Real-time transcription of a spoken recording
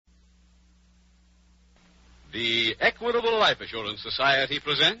The Equitable Life Assurance Society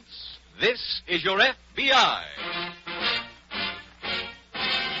presents This Is Your FBI.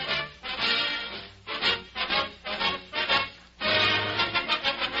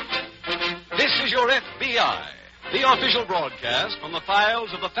 This is Your FBI, the official broadcast from the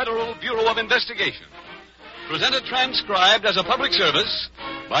files of the Federal Bureau of Investigation. Presented transcribed as a public service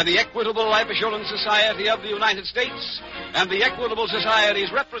by the Equitable Life Assurance Society of the United States and the Equitable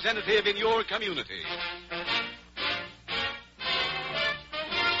Society's representative in your community.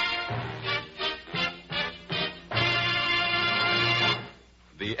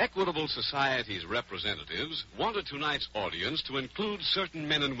 The Equitable Society's representatives wanted tonight's audience to include certain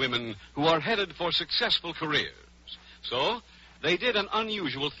men and women who are headed for successful careers. So, they did an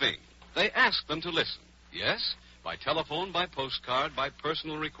unusual thing. They asked them to listen. Yes, by telephone, by postcard, by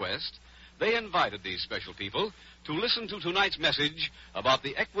personal request. They invited these special people to listen to tonight's message about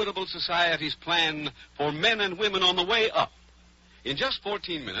the Equitable Society's plan for men and women on the way up. In just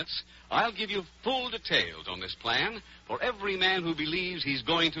 14 minutes, I'll give you full details on this plan for every man who believes he's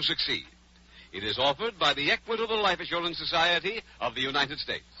going to succeed. It is offered by the Equitable Life Assurance Society of the United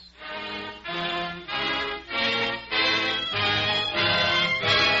States.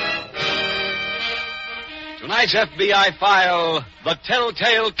 Tonight's FBI file, the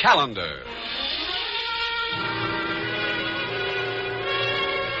Telltale Calendar.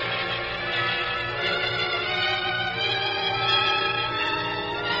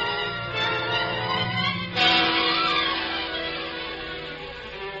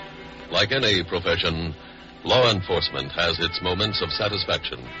 Like any profession, law enforcement has its moments of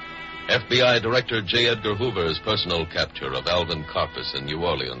satisfaction. FBI Director J. Edgar Hoover's personal capture of Alvin Karpus in New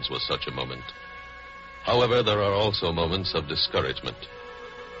Orleans was such a moment. However, there are also moments of discouragement.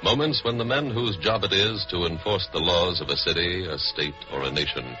 Moments when the men whose job it is to enforce the laws of a city, a state, or a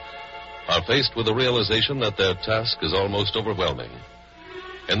nation are faced with the realization that their task is almost overwhelming.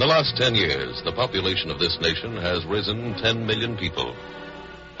 In the last 10 years, the population of this nation has risen 10 million people.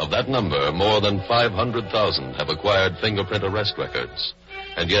 Of that number, more than 500,000 have acquired fingerprint arrest records.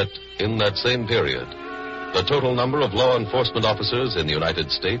 And yet, in that same period, the total number of law enforcement officers in the United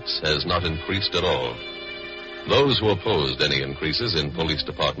States has not increased at all. Those who opposed any increases in police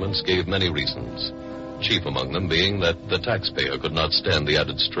departments gave many reasons, chief among them being that the taxpayer could not stand the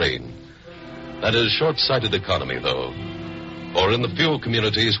added strain. That is short-sighted economy, though. For in the few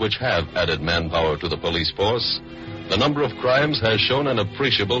communities which have added manpower to the police force, the number of crimes has shown an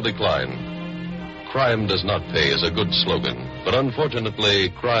appreciable decline. Crime does not pay is a good slogan, but unfortunately,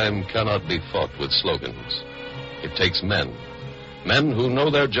 crime cannot be fought with slogans. It takes men. Men who know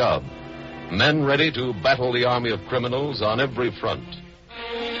their job. Men ready to battle the army of criminals on every front.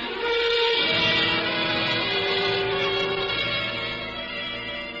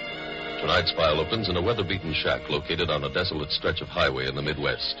 Tonight's file opens in a weather-beaten shack located on a desolate stretch of highway in the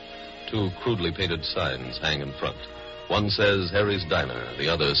Midwest. Two crudely painted signs hang in front. One says Harry's Diner, the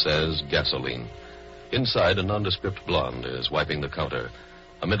other says gasoline. Inside, a nondescript blonde is wiping the counter.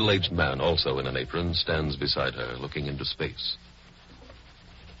 A middle-aged man, also in an apron, stands beside her, looking into space.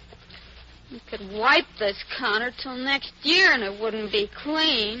 You could wipe this counter till next year and it wouldn't be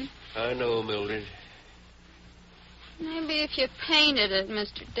clean. I know, Mildred. Maybe if you painted it,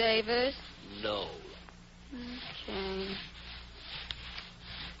 Mr. Davis. No. Okay.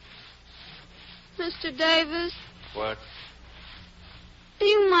 Mr. Davis? What? Do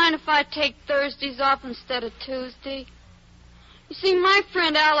you mind if I take Thursdays off instead of Tuesday? You see, my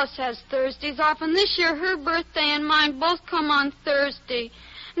friend Alice has Thursdays off, and this year her birthday and mine both come on Thursday.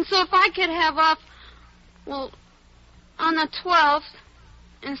 And so if I could have off, well, on the 12th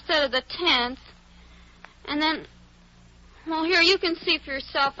instead of the 10th, and then, well, here, you can see for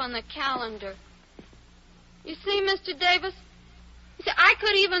yourself on the calendar. You see, Mr. Davis? You see, I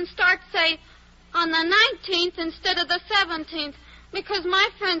could even start, say, on the 19th instead of the 17th, because my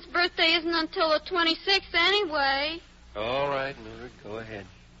friend's birthday isn't until the 26th anyway. All right, Mildred, go ahead.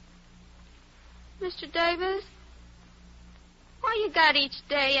 Mr. Davis, why you got each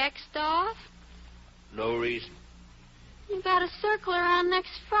day X'd off? No reason. You got a circle around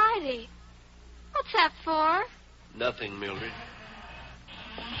next Friday. What's that for? Nothing, Mildred.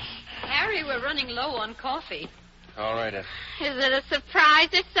 Harry, we're running low on coffee. All right, Is it a surprise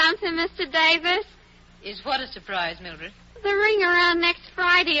or something, Mr. Davis? Is what a surprise, Mildred? The ring around next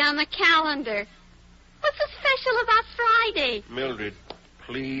Friday on the calendar. What's so special about Friday? Mildred,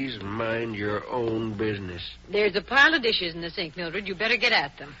 please mind your own business. There's a pile of dishes in the sink, Mildred. You better get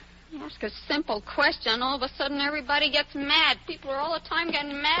at them. You ask a simple question, all of a sudden everybody gets mad. People are all the time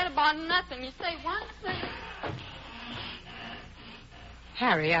getting mad about nothing. You say one thing.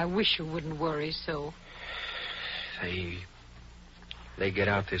 Harry, I wish you wouldn't worry so. They get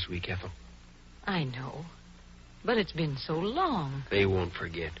out this week, Ethel. I know. But it's been so long. They won't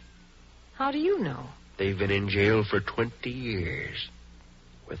forget. How do you know? They've been in jail for 20 years.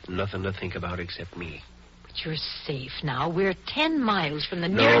 With nothing to think about except me. But you're safe now. We're 10 miles from the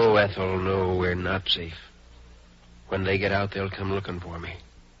nearest... No, Ethel, no, we're not safe. When they get out, they'll come looking for me.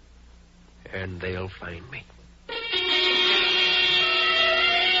 And they'll find me.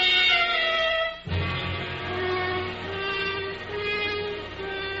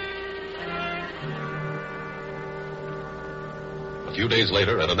 A few days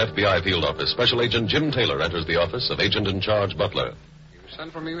later, at an FBI field office, Special Agent Jim Taylor enters the office of Agent in Charge Butler. You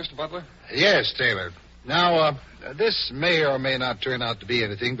sent for me, Mr. Butler? Yes, Taylor. Now, this may or may not turn out to be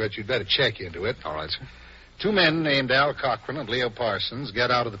anything, but you'd better check into it. All right, sir. 2 men named Al Cochran and Leo Parsons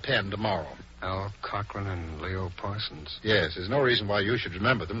get out of the pen tomorrow. Al Cochran and Leo Parsons. Yes, there's no reason why you should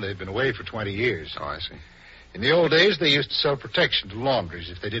remember them. They've been away for 20 years. Oh, I see. In the old days, they used to sell protection to laundries.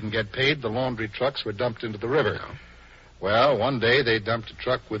 If they didn't get paid, the laundry trucks were dumped into the river. No. Well, one day they dumped a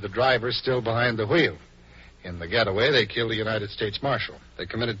truck with the driver still behind the wheel. In the getaway, they killed a United States Marshal. They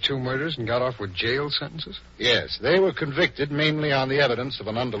committed 2 murders and got off with jail sentences? Yes, they were convicted mainly on the evidence of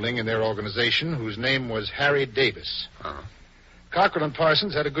an underling in their organization whose name was Harry Davis. Uh-huh. Cochran and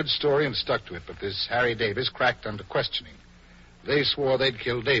Parsons had a good story and stuck to it, but this Harry Davis cracked under questioning. They swore they'd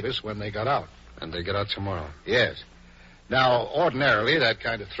kill Davis when they got out. And they get out tomorrow? Yes. Now, ordinarily, that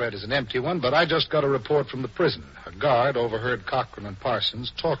kind of threat is an empty one, but I just got a report from the prison. A guard overheard Cochran and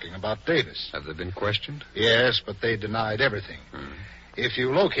Parsons talking about Davis. Have they been questioned? Yes, but they denied everything. If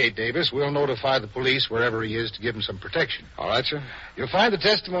you locate Davis, we'll notify the police wherever he is to give him some protection. All right, sir. You'll find the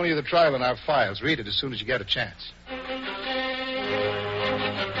testimony of the trial in our files. Read it as soon as you get a chance.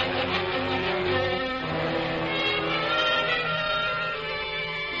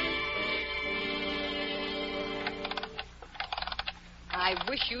 I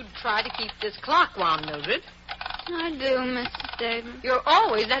wish you'd try to keep this clock wound, Mildred. I do, Mrs. Davis. You're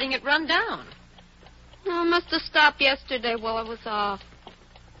always letting it run down. Oh, I must have stopped yesterday while I was off.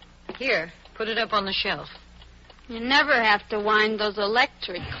 Here, put it up on the shelf. You never have to wind those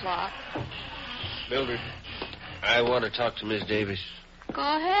electric clocks. Mildred, I want to talk to Miss Davis. Go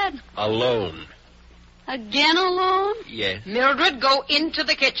ahead. Alone. Again alone? Yes. Mildred, go into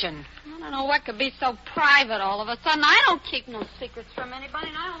the kitchen. I don't know what could be so private all of a sudden. I don't keep no secrets from anybody,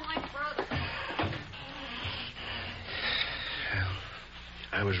 and I don't like brothers. Well,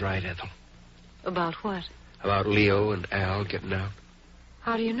 I was right, Ethel. About what? About Leo and Al getting out.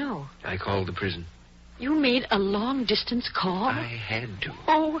 How do you know? I called the prison. You made a long-distance call? I had to.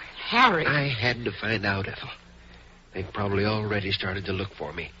 Oh, Harry. I had to find out, Ethel. They've probably already started to look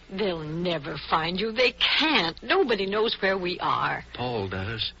for me. They'll never find you. They can't. Nobody knows where we are. Paul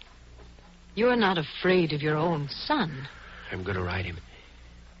does. You're not afraid of your own son. I'm going to write him.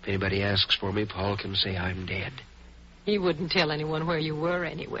 If anybody asks for me, Paul can say I'm dead. He wouldn't tell anyone where you were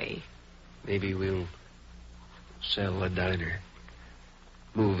anyway. Maybe we'll sell a diner.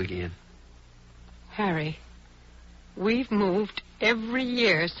 Move again. Harry, we've moved every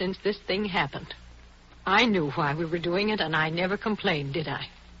year since this thing happened. I knew why we were doing it, and I never complained, did I?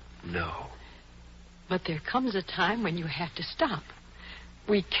 No. But there comes a time when you have to stop.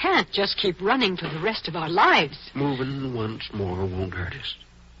 We can't just keep running for the rest of our lives. Moving once more won't hurt us.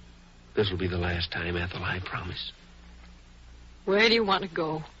 This'll be the last time, Ethel, I promise. Where do you want to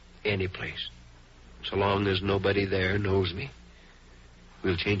go? Any place. So long as nobody there knows me.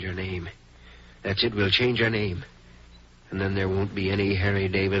 We'll change our name. That's it, we'll change our name. And then there won't be any Harry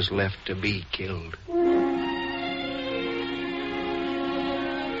Davis left to be killed.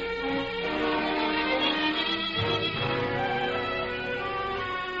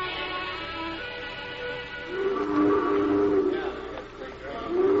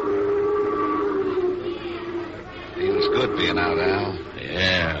 Feels good being out, Al.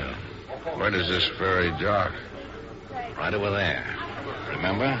 Yeah. Where does this ferry dock? Right over there.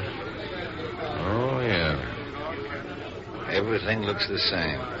 Remember? Oh, yeah. Everything looks the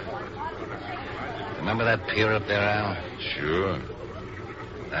same. Remember that pier up there, Al? Sure.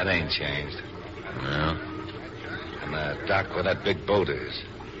 That ain't changed. Yeah. And the dock where that big boat is.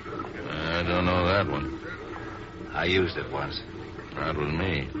 I don't know that one. I used it once. Not with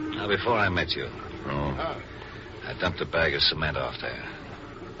me. Now, before I met you, Oh. I dumped a bag of cement off there.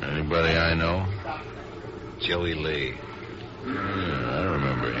 Anybody I know? Joey Lee. Yeah, I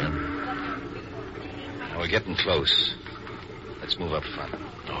remember him. Now, we're getting close. Let's move up front.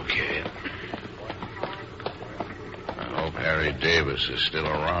 Okay. I hope Harry Davis is still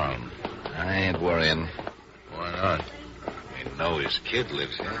around. I ain't worrying. Why not? We know his kid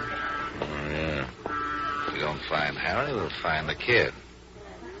lives here. Oh, yeah. If we don't find Harry, we'll find the kid.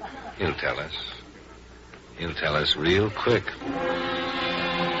 He'll tell us. He'll tell us real quick.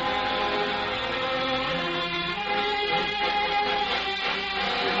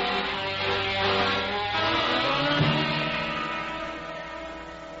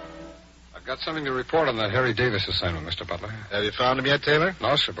 I've got something to report on that Harry Davis assignment, Mr. Butler. Have you found him yet, Taylor?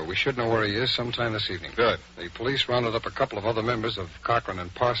 No, sir, but we should know where he is sometime this evening. Good. The police rounded up a couple of other members of Cochran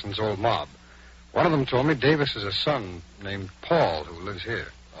and Parsons' old mob. One of them told me Davis has a son named Paul who lives here.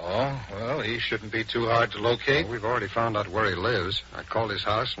 Oh, well, he shouldn't be too hard to locate. Well, we've already found out where he lives. I called his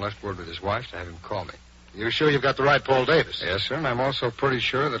house and left word with his wife to have him call me. You sure you've got the right Paul Davis? Yes, sir, and I'm also pretty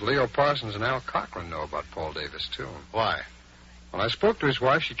sure that Leo Parsons and Al Cochran know about Paul Davis, too. Why? When I spoke to his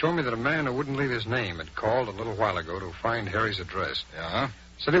wife, she told me that a man who wouldn't leave his name had called a little while ago to find Harry's address. Yeah?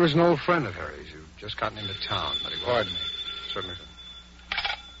 Said he was an old friend of Harry's who'd just gotten into town. But he Pardon me. Certainly, sir.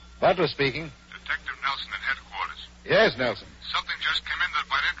 Butler speaking. Detective Nelson at headquarters. Yes, Nelson. Something just came in that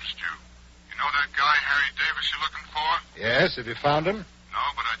might interest you. You know that guy, Harry Davis, you're looking for? Yes, have you found him? No,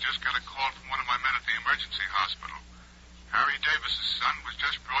 but I just got a call from one of my men at the emergency hospital. Harry Davis's son was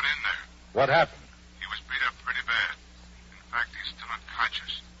just brought in there. What happened? He was beat up pretty bad. In fact, he's still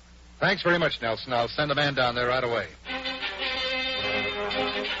unconscious. Thanks very much, Nelson. I'll send a man down there right away.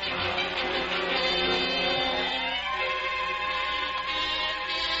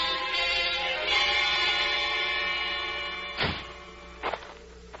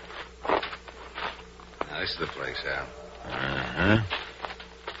 Now, this is the place, Al. Uh-huh.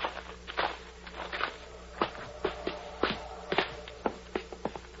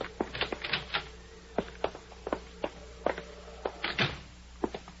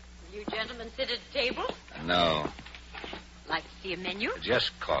 You gentlemen sit at a table? No, Like to see a menu?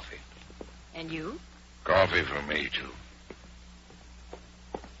 just coffee. And you? Coffee for me, too.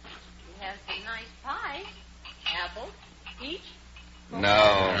 You have some nice pie. Apple, peach.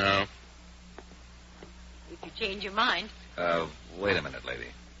 No. If you change your mind. Wait a minute, lady.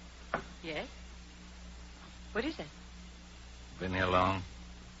 Yes? What is it? Been here long?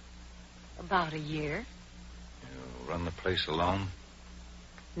 About a year? You run the place alone?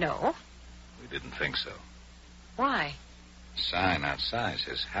 No. We didn't think so. Why? Sign outside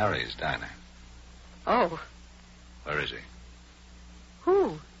says Harry's Diner. Oh, Where is he?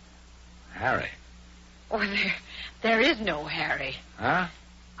 who? Harry. Oh, there is no Harry. Huh?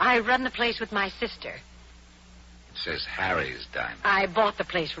 I run the place with my sister. It says Harry's Diner. I bought the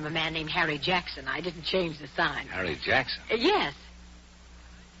place from a man named Harry Jackson. I didn't change the sign. Harry Jackson? Yes.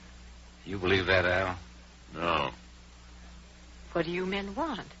 You believe that, Al? No. What do you men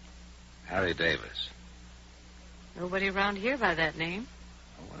want? Harry Davis. Nobody around here by that name.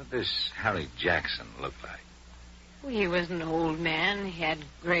 What did this Harry Jackson look like? Well, he was an old man. He had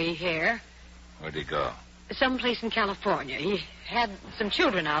gray hair. Where'd he go? Someplace in California. He had some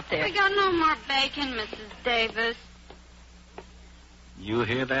children out there. We got no more bacon, Mrs. Davis. You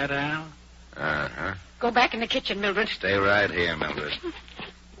hear that, Al? Uh-huh. Go back in the kitchen, Mildred. Stay right here, Mildred. Mrs.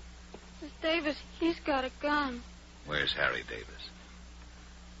 Davis, he's got a gun. Where's Harry Davis?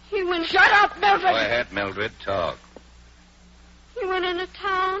 He went... Shut up, Mildred! Go ahead, Mildred. Talk. He went into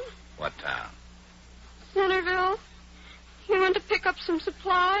town, What town? Centerville. He went to pick up some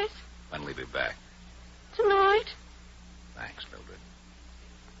supplies When'll he be back? tonight. Thanks, Mildred.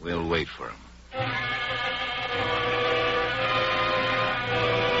 We'll wait for him.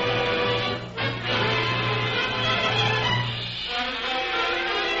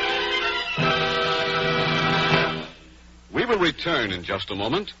 We will return in just a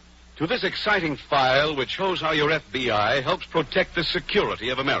moment to this exciting file which shows how your FBI helps protect the security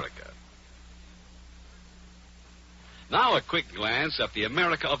of America. Now a quick glance at the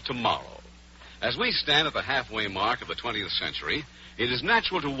America of tomorrow. As we stand at the halfway mark of the 20th century, it is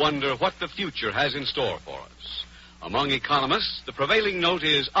natural to wonder what the future has in store for us. Among economists, the prevailing note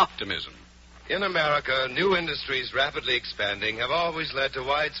is optimism. In America, new industries rapidly expanding have always led to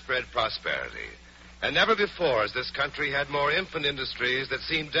widespread prosperity. And never before has this country had more infant industries that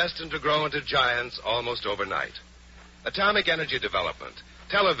seem destined to grow into giants almost overnight. Atomic energy development,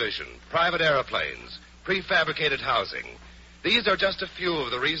 television, private airplanes, prefabricated housing. These are just a few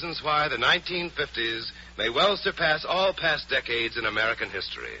of the reasons why the 1950s may well surpass all past decades in American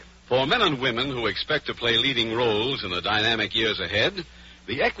history. For men and women who expect to play leading roles in the dynamic years ahead,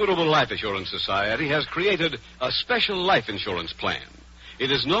 the Equitable Life Assurance Society has created a special life insurance plan.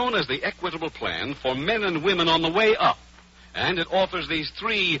 It is known as the Equitable Plan for men and women on the way up, and it offers these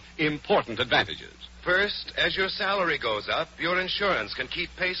three important advantages. First, as your salary goes up, your insurance can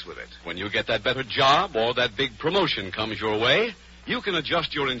keep pace with it. When you get that better job or that big promotion comes your way, you can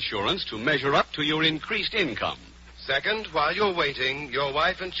adjust your insurance to measure up to your increased income. Second, while you're waiting, your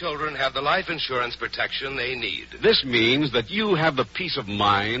wife and children have the life insurance protection they need. This means that you have the peace of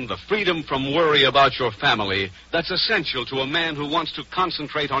mind, the freedom from worry about your family that's essential to a man who wants to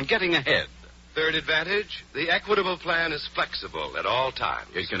concentrate on getting ahead. Third advantage, the Equitable plan is flexible at all times.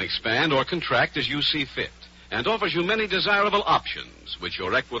 It can expand or contract as you see fit and offers you many desirable options, which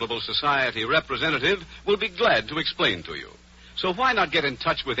your Equitable Society representative will be glad to explain to you. So why not get in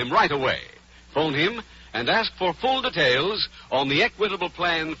touch with him right away? Phone him and ask for full details on the Equitable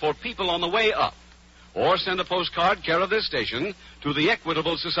plan for people on the way up. Or send a postcard care of this station to the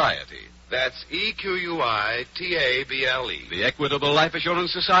Equitable Society. That's EQUITABLE. The Equitable Life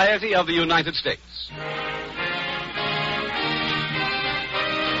Assurance Society of the United States.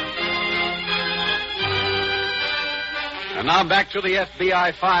 And now back to the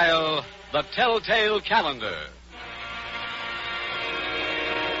FBI file, the Telltale Calendar.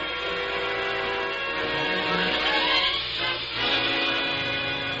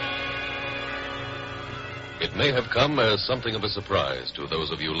 It may have come as something of a surprise to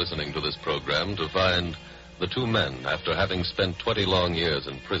those of you listening to this program to find the two men, after having spent 20 long years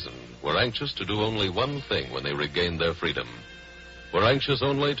in prison, were anxious to do only one thing when they regained their freedom. Were anxious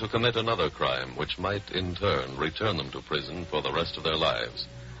only to commit another crime, which might, in turn, return them to prison for the rest of their lives.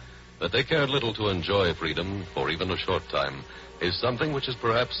 That they cared little to enjoy freedom for even a short time is something which is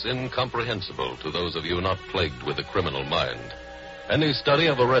perhaps incomprehensible to those of you not plagued with the criminal mind. Any study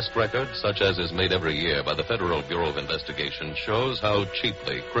of arrest records, such as is made every year by the Federal Bureau of Investigation, shows how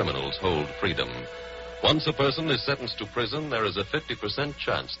cheaply criminals hold freedom. Once a person is sentenced to prison, there is a 50%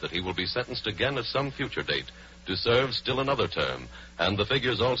 chance that he will be sentenced again at some future date to serve still another term. And the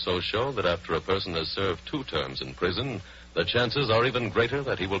figures also show that after a person has served 2 terms in prison, the chances are even greater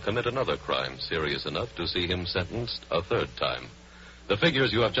that he will commit another crime serious enough to see him sentenced a 3rd time. The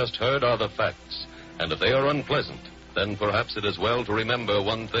figures you have just heard are the facts, and if they are unpleasant, then perhaps it is well to remember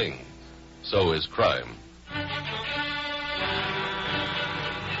one thing. So is crime.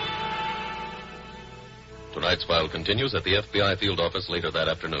 Tonight's file continues at the FBI field office later that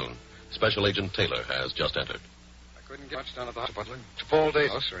afternoon. Special Agent Taylor has just entered. I couldn't get much done at the hospital. It's a full day.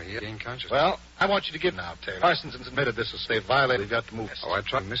 Oh, sir, he gained consciousness. Well, I want you to get now, Taylor. Parsons has admitted this estate violated. We've got to move. Oh, I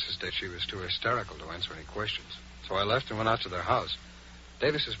tried Mrs. Day. She was too hysterical to answer any questions. So I left and went out to their house.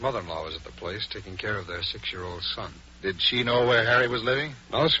 Davis's mother-in-law was at the place taking care of their 6-year-old son. Did she know where Harry was living?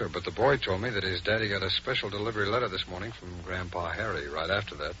 No, sir, but the boy told me that his daddy got a special delivery letter this morning from Grandpa Harry. Right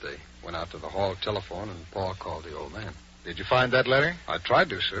after that, they went out to the hall telephone, and Paul called the old man. Did you find that letter? I tried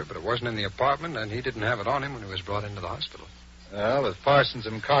to, sir, but it wasn't in the apartment, and he didn't have it on him when he was brought into the hospital. Well, if Parsons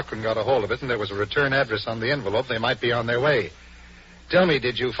and Cochran got a hold of it and there was a return address on the envelope, they might be on their way. Tell me,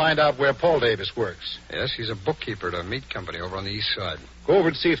 did you find out where Paul Davis works? Yes, he's a bookkeeper at a meat company over on the east side. Go over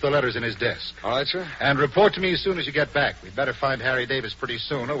and see if the letter's in his desk. All right, sir. And report to me as soon as you get back. We'd better find Harry Davis pretty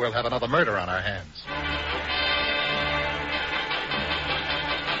soon, or we'll have another murder on our hands.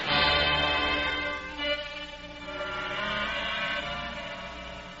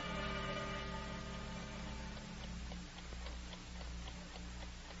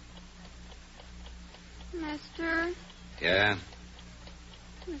 Mister, Yeah,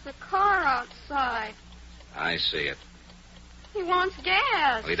 there's a car outside. I see it. He wants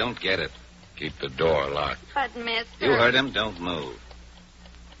gas. We don't get it. Keep the door locked. But, mister... You heard him. Don't move.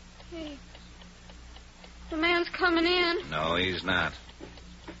 Hey, the man's coming in. No, he's not.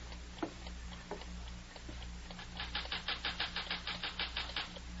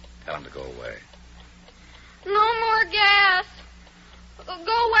 Tell him to go away. No more gas. Go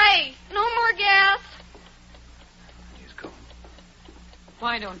away. No more gas. He's going.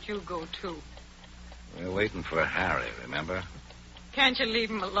 Why don't you go, too? We're waiting for Harry, remember? Can't you leave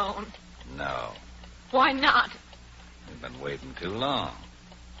him alone? No. Why not? We've been waiting too long.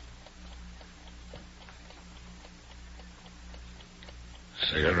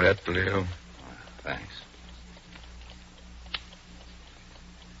 Cigarette, Leo? Thanks.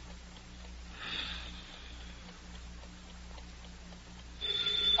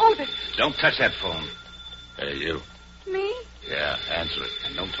 Oh, Don't touch that phone. Hey, you. me? Yeah, answer it.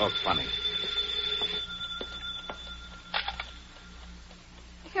 And don't talk funny.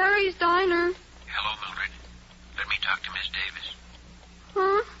 Harry's diner. Hello, Mildred. Let me talk to Miss Davis.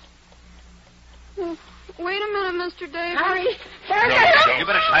 Huh? Oh, wait a minute, Mr. Davis. Harry! No, you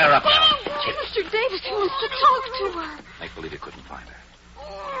better tie her up now. Mr. Davis, he wants to talk to her. Make believe you couldn't find her.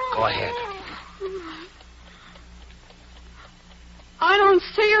 Go ahead. I don't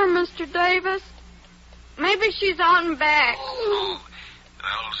see her, Mr. Davis. Maybe she's out and back. Oh.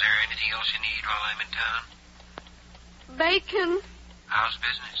 Well, is there anything else you need while I'm in town? Bacon. How's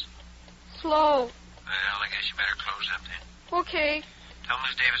business? Slow. Well, I guess you better close up then. Okay. Tell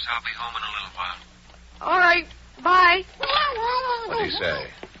Miss Davis I'll be home in a little while. All right. Bye. What'd he say?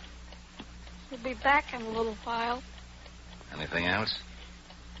 He'll be back in a little while. Anything else?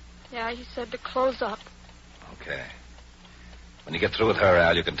 Yeah, he said to close up. Okay. When you get through with her,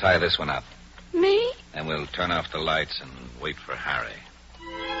 Al, you can tie this one up. Me? And we'll turn off the lights and wait for Harry.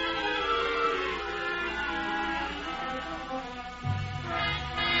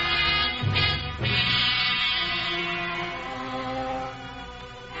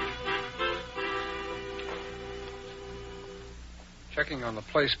 Checking on the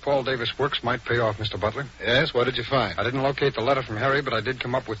place Paul Davis works might pay off, Mr. Butler. Yes, what did you find? I didn't locate the letter from Harry, but I did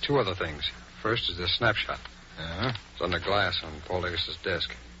come up with two other things. First is this snapshot. Yeah? It's under glass on Paul Davis's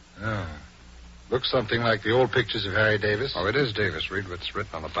desk. Oh. Looks something like the old pictures of Harry Davis. Oh, it is Davis. Read what's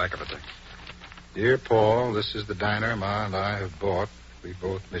written on the back of it there. Dear Paul, this is the diner Ma and I have bought. We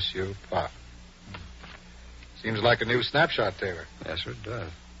both miss you, Pa. Seems like a new snapshot, Taylor. Yes, sir, it does.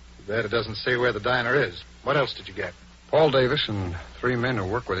 Too bad it doesn't say where the diner is. What else did you get? Paul Davis and 3 men who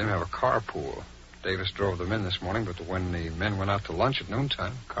work with him have a carpool. Davis drove them in this morning, but when the men went out to lunch at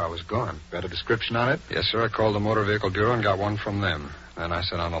noontime, the car was gone. Got a description on it? Yes, sir. I called the Motor Vehicle Bureau and got one from them. Then I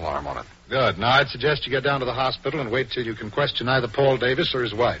set an alarm on it. Good. Now, I'd suggest you get down to the hospital and wait till you can question either Paul Davis or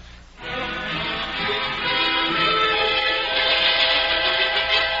his wife.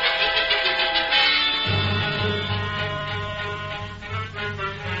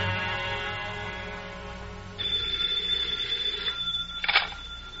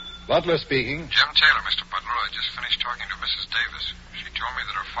 Butler speaking. Jim Taylor, Mr. Butler. I just finished talking to Mrs. Davis. She told me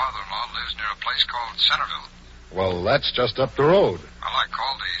that her father-in-law lives near a place called Centerville. Well, that's just up the road. Well, I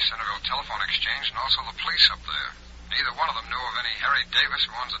called the Centerville Telephone Exchange and also the police up there. Neither one of them knew of any Harry Davis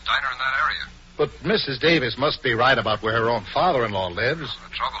who owns a diner in that area. But Mrs. Davis must be right about where her own father-in-law lives.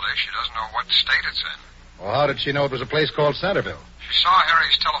 The trouble is she doesn't know what state it's in. Well, how did she know it was a place called Centerville? She saw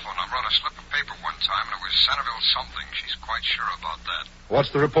Harry's telephone number on a slip of paper one time, and it was Centerville something. She's quite sure about that.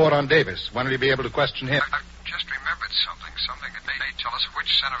 What's the report on Davis? When will you be able to question him? I just remembered something. Something that may tell us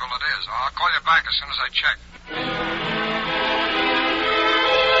which Centerville it is. I'll call you back as soon as I check.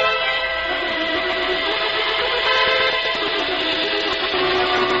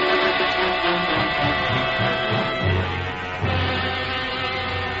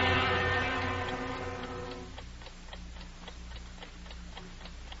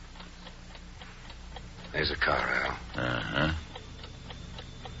 There's a car, Al. Uh-huh.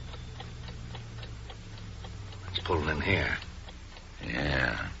 It's pulling in here.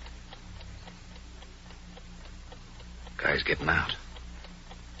 Yeah. Guy's getting out.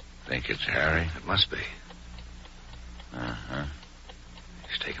 Think it's Harry? It must be. Uh-huh.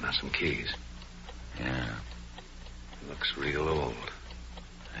 He's taking out some keys. Yeah. He looks real old.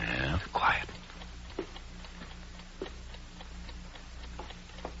 Yeah. Quiet.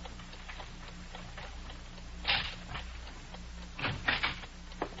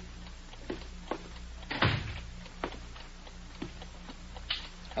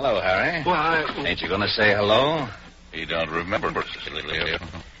 Hello, Harry. Well, Ain't you going to say hello? He don't remember.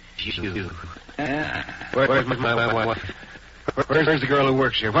 you. Yeah. Where's my wife? Where's the girl who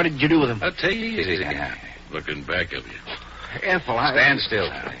works here? What did you do with him? Take it easy, Harry. Looking back of you. Ethel, Stand still,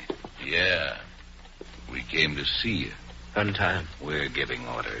 Harry. Yeah. We came to see you. On time. We're giving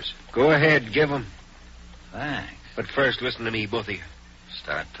orders. Go ahead, give them. Thanks. But first, listen to me, both of you.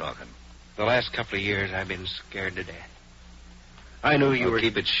 Start talking. The last couple of years, I've been scared to death. I knew you were...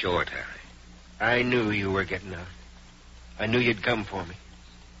 Keep it short, Harry. I knew you were getting out. I knew you'd come for me.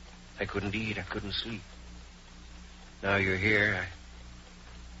 I couldn't eat. I couldn't sleep. Now you're here.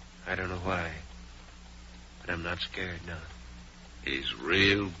 I don't know why. But I'm not scared now. He's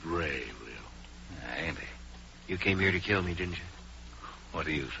real brave, Leo. Ain't he? You came here to kill me, didn't you? What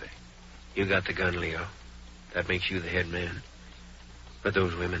do you think? You got the gun, Leo. That makes you the head man. But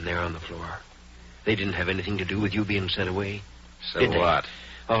those women there on the floor, they didn't have anything to do with you being sent away. So Did they? what?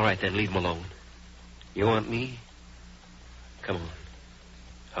 All right, then, leave them alone. You want me? Come on.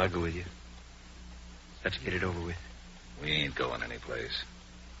 I'll go with you. Let's get it over with. We ain't going anyplace.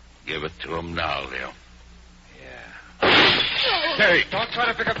 Give it to him now, Leo. Yeah. Hey! Don't try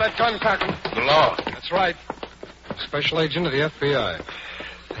to pick up that gun, Cochran. The law. That's right. Special agent of the FBI.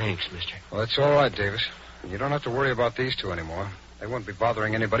 Thanks, mister. Well, it's all right, Davis. You don't have to worry about these two anymore. They won't be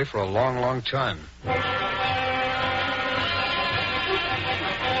bothering anybody for a long, long time.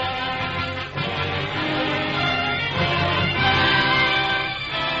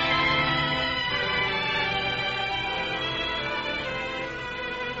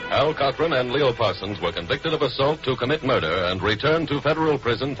 Al Paul Cochran and Leo Parsons were convicted of assault to commit murder and returned to federal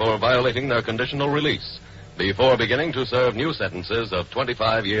prison for violating their conditional release before beginning to serve new sentences of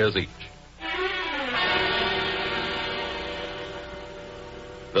 25 years each.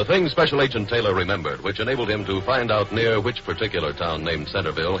 The thing Special Agent Taylor remembered, which enabled him to find out near which particular town named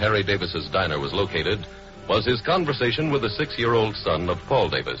Centerville Harry Davis's diner was located, was his conversation with the 6-year-old son of Paul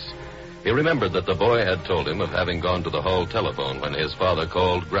Davis. He remembered that the boy had told him of having gone to the hall telephone when his father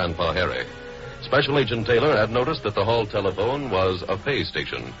called Grandpa Harry. Special Agent Taylor had noticed that the hall telephone was a pay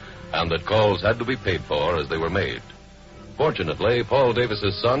station and that calls had to be paid for as they were made. Fortunately, Paul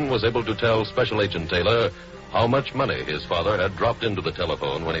Davis's son was able to tell Special Agent Taylor how much money his father had dropped into the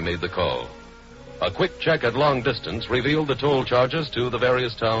telephone when he made the call. A quick check at long distance revealed the toll charges to the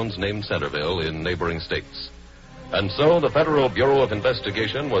various towns named Centerville in neighboring states. And so the Federal Bureau of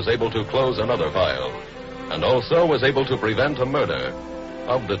Investigation was able to close another file, and also was able to prevent a murder.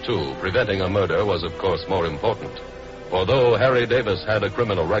 Of the two, preventing a murder was, of course, more important. For though Harry Davis had a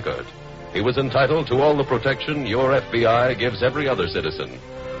criminal record, he was entitled to all the protection your FBI gives every other citizen.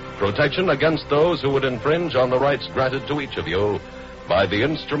 Protection against those who would infringe on the rights granted to each of you by the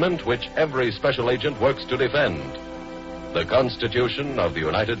instrument which every special agent works to defend, the Constitution of the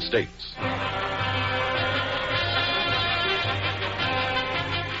United States.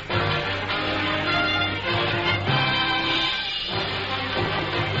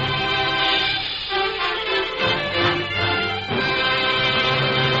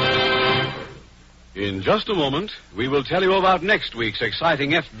 In just a moment, we will tell you about next week's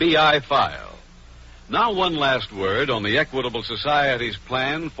exciting FBI file. Now, one last word on the Equitable Society's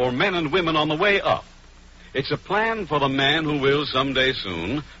plan for men and women on the way up. It's a plan for the man who will, someday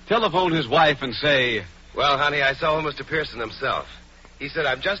soon, telephone his wife and say, "Well, honey, I saw Mr. Pearson himself. He said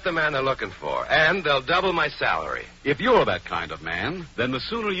I'm just the man they're looking for, and they'll double my salary." If you're that kind of man, then the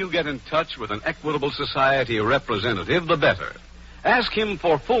sooner you get in touch with an Equitable Society representative, the better. Ask him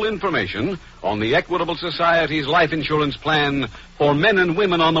for full information on the Equitable Society's life insurance plan for men and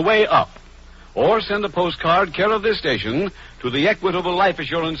women on the way up. Or send a postcard care of this station to the Equitable Life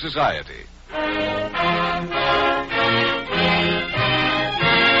Assurance Society.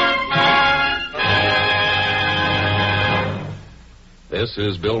 This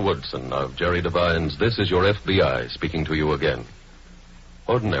is Bill Woodson of Jerry Devine's This Is Your FBI speaking to you again.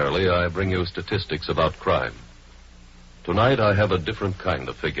 Ordinarily, I bring you statistics about crime. Tonight, I have a different kind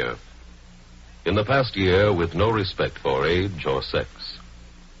of figure. In the past year, with no respect for age or sex,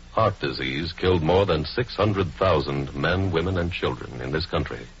 heart disease killed more than 600,000 men, women, and children in this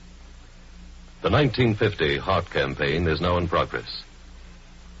country. The 1950 Heart Campaign is now in progress.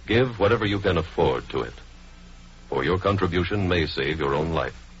 Give whatever you can afford to it, for your contribution may save your own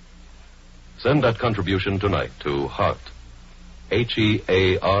life. Send that contribution tonight to Heart,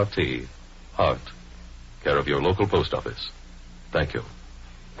 H-E-A-R-T, Heart, care of your local post office. Thank you.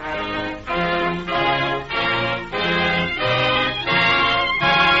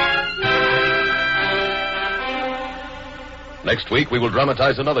 Next week, we will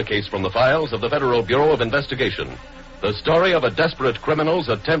dramatize another case from the files of the Federal Bureau of Investigation. The story of a desperate criminal's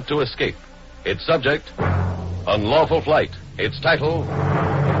attempt to escape. Its subject, unlawful flight. Its title,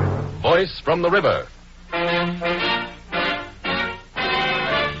 Voice from the River.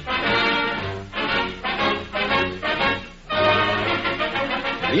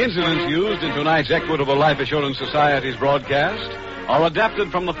 The incidents used in tonight's Equitable Life Assurance Society's broadcast are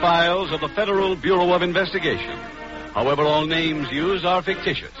adapted from the files of the Federal Bureau of Investigation. However, all names used are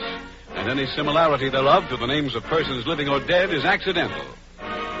fictitious, and any similarity thereof to the names of persons living or dead is accidental.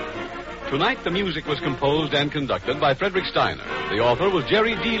 Tonight, the music was composed and conducted by Frederick Steiner. The author was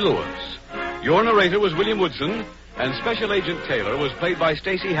Jerry D. Lewis. Your narrator was William Woodson, and Special Agent Taylor was played by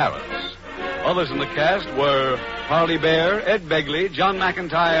Stacey Harris. Others in the cast were Harley Bear, Ed Begley, John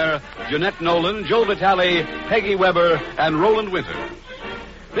McIntyre, Jeanette Nolan, Joe Vitale, Peggy Weber, and Roland Winters.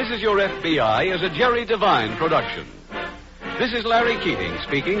 This Is Your FBI is a Jerry Devine production. This is Larry Keating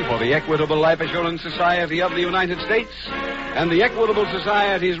speaking for the Equitable Life Assurance Society of the United States and the Equitable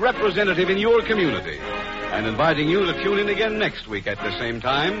Society's representative in your community, and inviting you to tune in again next week at the same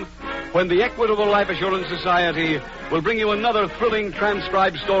time when the Equitable Life Assurance Society will bring you another thrilling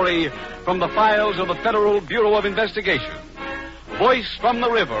transcribed story from the files of the Federal Bureau of Investigation. Voice from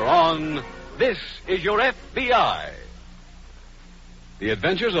the River on This Is Your FBI. The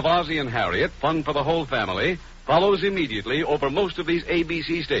Adventures of Ozzie and Harriet, fun for the whole family, follows immediately over most of these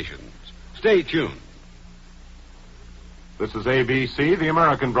ABC stations. Stay tuned. This is ABC, the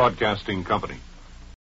American Broadcasting Company.